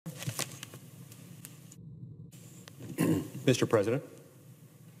Mr. President.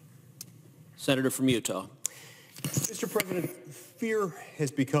 Senator from Utah. Mr. President, fear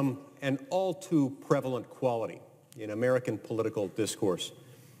has become an all too prevalent quality in American political discourse.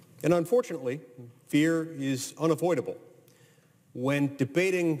 And unfortunately, fear is unavoidable when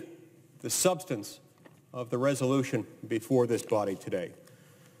debating the substance of the resolution before this body today.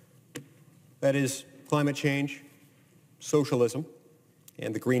 That is climate change, socialism,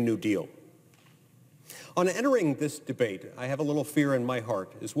 and the Green New Deal. On entering this debate, I have a little fear in my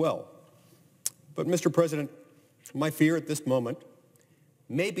heart as well. But, Mr. President, my fear at this moment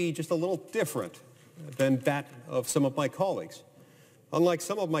may be just a little different than that of some of my colleagues. Unlike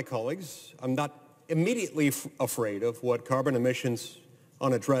some of my colleagues, I'm not immediately afraid of what carbon emissions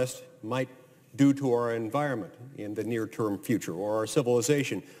unaddressed might do to our environment in the near-term future, or our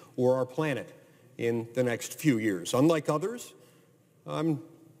civilization, or our planet in the next few years. Unlike others, I'm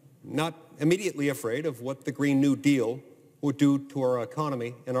not immediately afraid of what the Green New Deal would do to our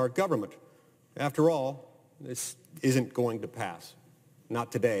economy and our government. After all, this isn't going to pass.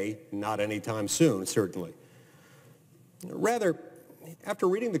 Not today, not anytime soon, certainly. Rather, after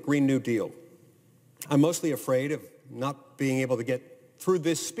reading the Green New Deal, I'm mostly afraid of not being able to get through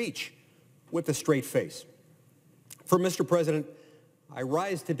this speech with a straight face. For Mr. President, I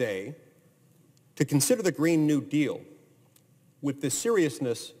rise today to consider the Green New Deal with the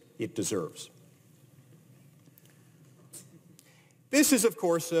seriousness it deserves. This is, of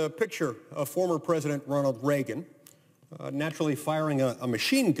course, a picture of former President Ronald Reagan naturally firing a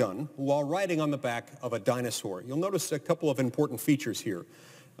machine gun while riding on the back of a dinosaur. You'll notice a couple of important features here.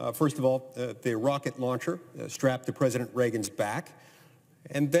 First of all, the rocket launcher strapped to President Reagan's back,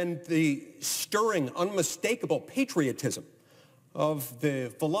 and then the stirring, unmistakable patriotism of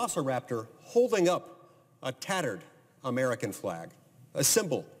the velociraptor holding up a tattered American flag, a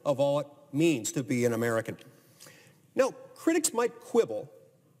symbol of all it means to be an American. Now, critics might quibble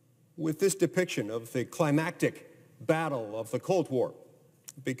with this depiction of the climactic battle of the Cold War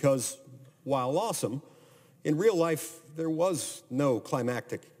because, while awesome, in real life there was no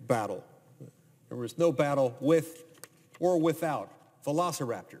climactic battle. There was no battle with or without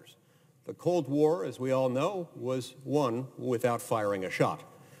velociraptors. The Cold War, as we all know, was won without firing a shot.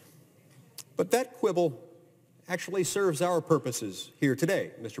 But that quibble actually serves our purposes here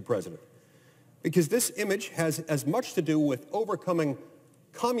today, Mr. President, because this image has as much to do with overcoming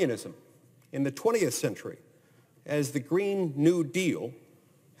communism in the 20th century as the Green New Deal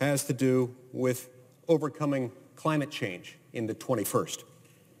has to do with overcoming climate change in the 21st.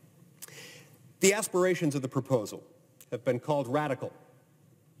 The aspirations of the proposal have been called radical.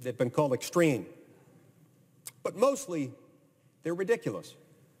 They've been called extreme. But mostly, they're ridiculous.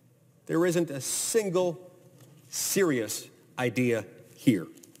 There isn't a single serious idea here,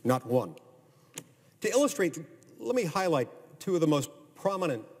 not one. To illustrate, let me highlight two of the most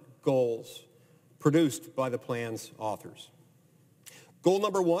prominent goals produced by the plan's authors. Goal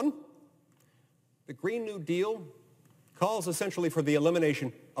number one, the Green New Deal calls essentially for the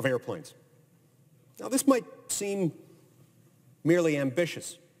elimination of airplanes. Now, this might seem merely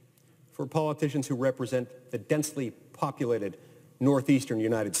ambitious for politicians who represent the densely populated northeastern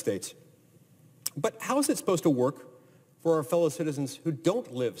United States. But how is it supposed to work for our fellow citizens who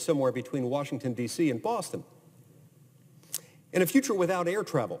don't live somewhere between Washington, D.C. and Boston? In a future without air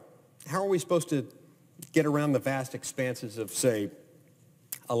travel, how are we supposed to get around the vast expanses of, say,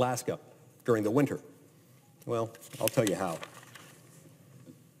 Alaska during the winter? Well, I'll tell you how.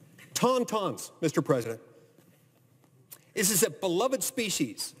 Tauntauns, Mr. President. This is a beloved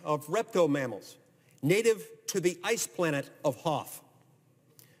species of reptomammals, native to the ice planet of Hoth.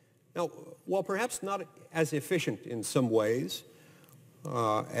 Now, while perhaps not as efficient in some ways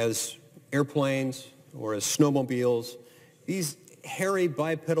as airplanes or as snowmobiles, these hairy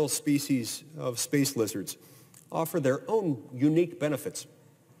bipedal species of space lizards offer their own unique benefits.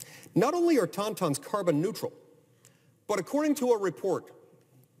 Not only are tauntauns carbon neutral, but according to a report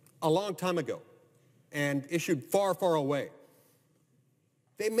a long time ago and issued far, far away,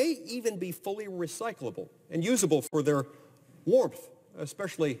 they may even be fully recyclable and usable for their warmth,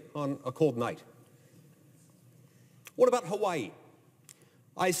 especially on a cold night. What about Hawaii?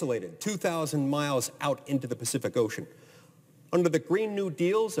 Isolated 2,000 miles out into the Pacific Ocean. Under the Green New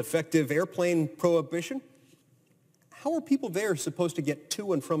Deal's effective airplane prohibition, how are people there supposed to get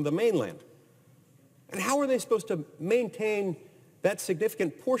to and from the mainland? And how are they supposed to maintain that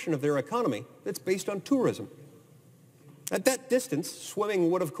significant portion of their economy that's based on tourism? At that distance, swimming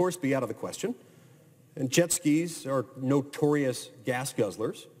would, of course, be out of the question, and jet skis are notorious gas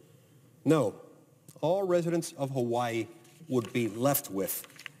guzzlers. No, all residents of Hawaii would be left with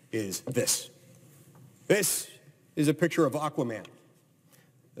is this. This is a picture of Aquaman,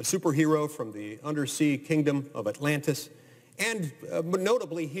 a superhero from the undersea kingdom of Atlantis, and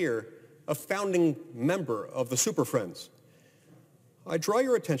notably here, a founding member of the Super Friends. I draw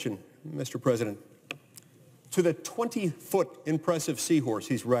your attention, Mr. President, to the 20-foot impressive seahorse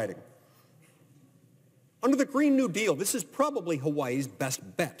he's riding. Under the Green New Deal, this is probably Hawaii's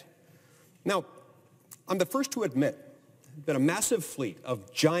best bet. Now, I'm the first to admit that a massive fleet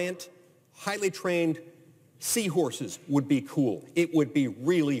of giant, highly trained seahorses would be cool. It would be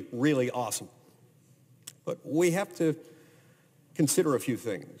really, really awesome. But we have to consider a few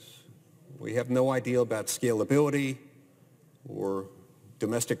things. We have no idea about scalability or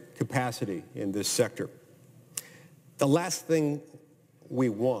domestic capacity in this sector. The last thing we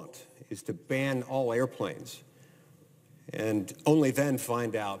want is to ban all airplanes and only then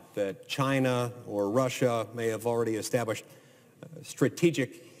find out that China or Russia may have already established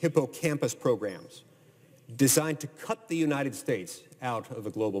strategic hippocampus programs designed to cut the United States out of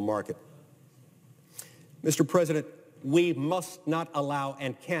the global market. Mr. President, we must not allow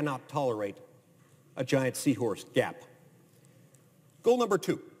and cannot tolerate a giant seahorse gap. Goal number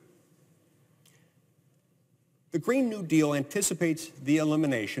 2. The Green New Deal anticipates the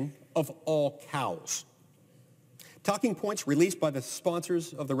elimination of all cows. Talking points released by the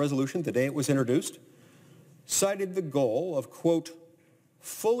sponsors of the resolution the day it was introduced cited the goal of, quote,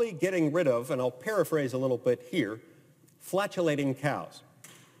 fully getting rid of, and I'll paraphrase a little bit here, flatulating cows.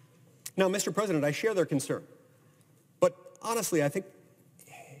 Now, Mr. President, I share their concern. But honestly, I think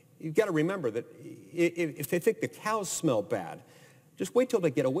you've got to remember that if they think the cows smell bad, just wait till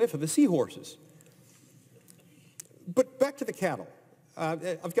they get a whiff of the seahorses. But back to the cattle.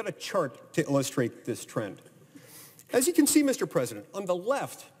 I've got a chart to illustrate this trend. As you can see, Mr. President, on the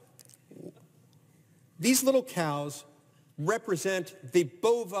left, these little cows represent the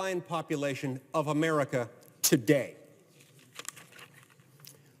bovine population of America today.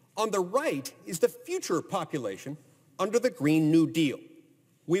 On the right is the future population under the Green New Deal.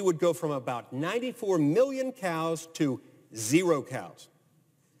 We would go from about 94 million cows to 0 cows.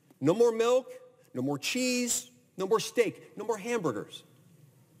 No more milk, no more cheese, no more steak, no more hamburgers.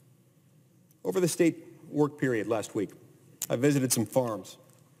 Over the state work period last week, I visited some farms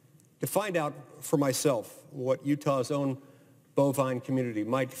to find out for myself what Utah's own bovine community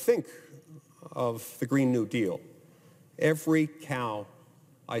might think of the Green New Deal. Every cow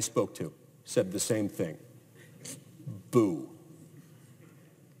I spoke to said the same thing. Boo.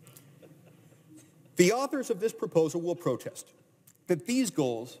 The authors of this proposal will protest that these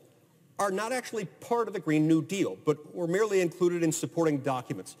goals are not actually part of the Green New Deal, but were merely included in supporting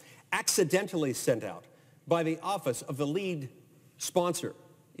documents accidentally sent out by the office of the lead sponsor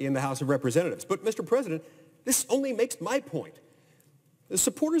in the House of Representatives. But, Mr. President, this only makes my point. The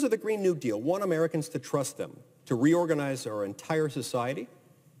supporters of the Green New Deal want Americans to trust them to reorganize our entire society,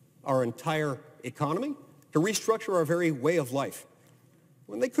 our entire economy, to restructure our very way of life,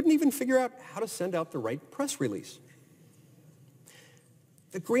 when they couldn't even figure out how to send out the right press release.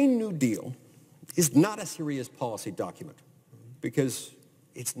 The Green New Deal is not a serious policy document because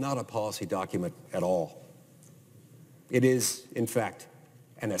it's not a policy document at all. It is, in fact,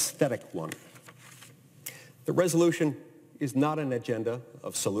 an aesthetic one. The resolution is not an agenda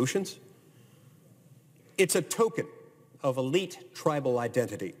of solutions. It's a token of elite tribal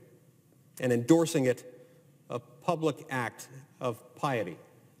identity, and endorsing it a public act of piety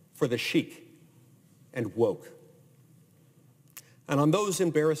for the chic and woke. And on those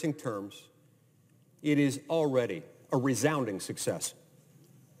embarrassing terms, it is already a resounding success.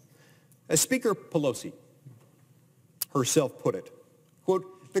 As Speaker Pelosi herself put it,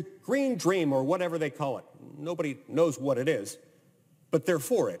 quote, the green dream, or whatever they call it, nobody knows what it is, but they're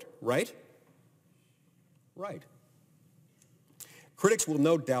for it, right? Right. Critics will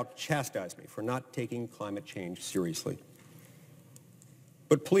no doubt chastise me for not taking climate change seriously.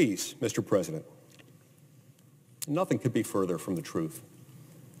 But please, Mr. President, nothing could be further from the truth.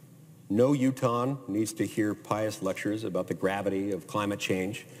 No Utahn needs to hear pious lectures about the gravity of climate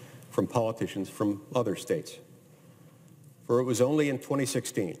change from politicians from other states. For it was only in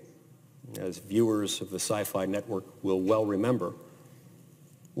 2016, as viewers of the Sci-Fi Network will well remember,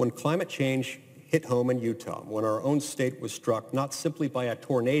 when climate change hit home in Utah, when our own state was struck not simply by a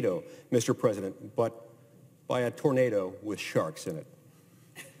tornado, Mr. President, but by a tornado with sharks in it.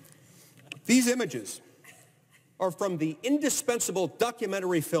 These images are from the indispensable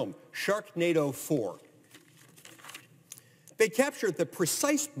documentary film, Sharknado 4. They captured the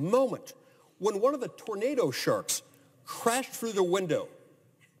precise moment when one of the tornado sharks crashed through the window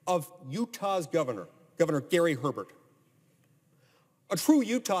of Utah's Governor Gary Herbert. A true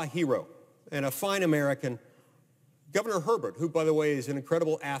Utah hero and a fine American Governor Herbert, who, by the way, is an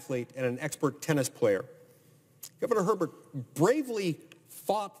incredible athlete and an expert tennis player, Governor Herbert bravely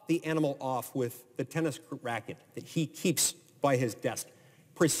fought the animal off with the tennis racket that he keeps by his desk,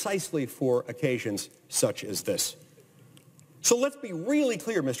 precisely for occasions such as this. So let's be really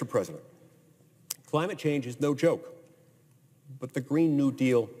clear, Mr. President. Climate change is no joke, but the Green New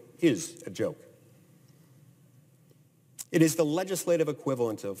Deal is a joke. It is the legislative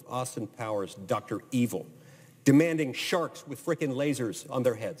equivalent of Austin Powers' Dr. Evil, demanding sharks with frickin' lasers on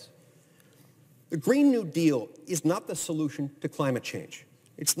their heads. The Green New Deal is not the solution to climate change.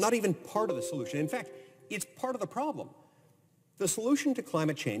 It's not even part of the solution. In fact, it's part of the problem. The solution to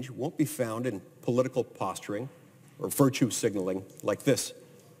climate change won't be found in political posturing or virtue signaling like this.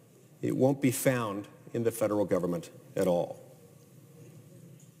 It won't be found in the federal government at all.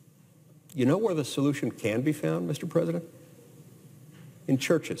 You know where the solution can be found, Mr. President? In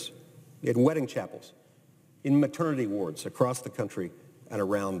churches, in wedding chapels, in maternity wards across the country and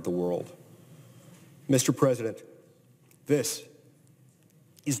around the world. Mr. President, this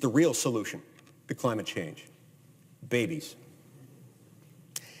is the real solution to climate change: babies.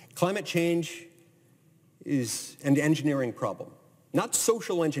 Climate change is an engineering problem, not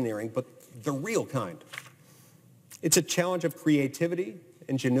social engineering, but the real kind. It's a challenge of creativity,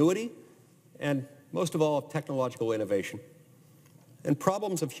 ingenuity, and most of all, technological innovation. And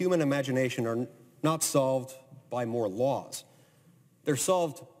problems of human imagination are not solved by more laws. They're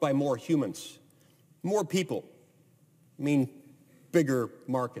solved by more humans. More people mean bigger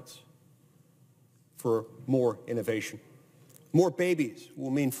markets for more innovation. More babies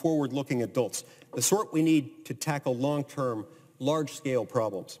will mean forward-looking adults, the sort we need to tackle long-term, large-scale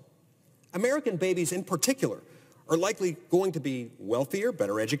problems. American babies in particular are likely going to be wealthier,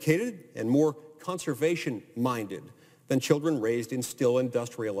 better educated, and more conservation-minded than children raised in still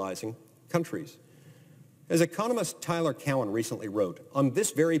industrializing countries. As economist Tyler Cowen recently wrote on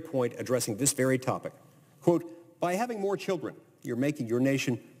this very point, addressing this very topic, quote, "By having more children, you're making your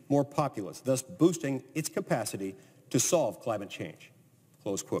nation more populous, thus boosting its capacity to solve climate change,"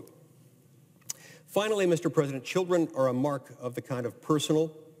 close quote. Finally, Mr. President, children are a mark of the kind of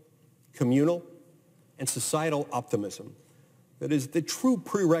personal, communal, and societal optimism that is the true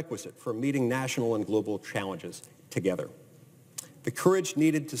prerequisite for meeting national and global challenges together. The courage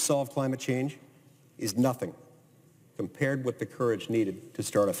needed to solve climate change is nothing compared with the courage needed to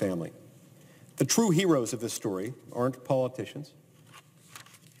start a family. The true heroes of this story aren't politicians,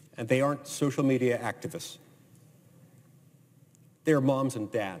 and they aren't social media activists. They're moms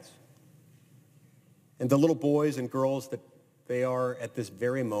and dads, and the little boys and girls that they are at this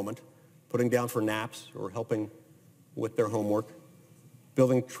very moment putting down for naps or helping with their homework,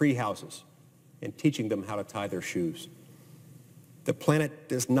 building tree houses and teaching them how to tie their shoes. The planet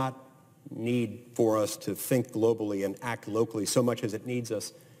does not need for us to think globally and act locally so much as it needs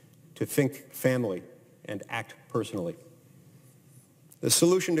us to think family and act personally. The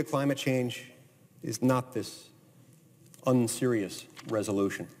solution to climate change is not this unserious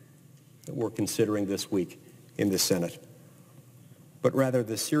resolution that we're considering this week in the Senate, but rather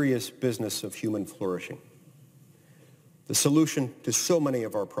the serious business of human flourishing. The solution to so many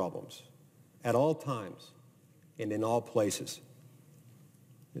of our problems, at all times and in all places,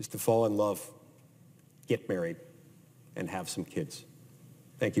 is to fall in love, get married, and have some kids.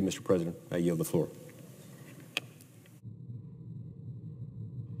 Thank you, Mr. President. I yield the floor.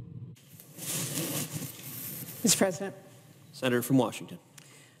 Mr. President. Senator from Washington.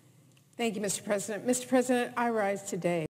 Thank you, Mr. President. Mr. President, I rise today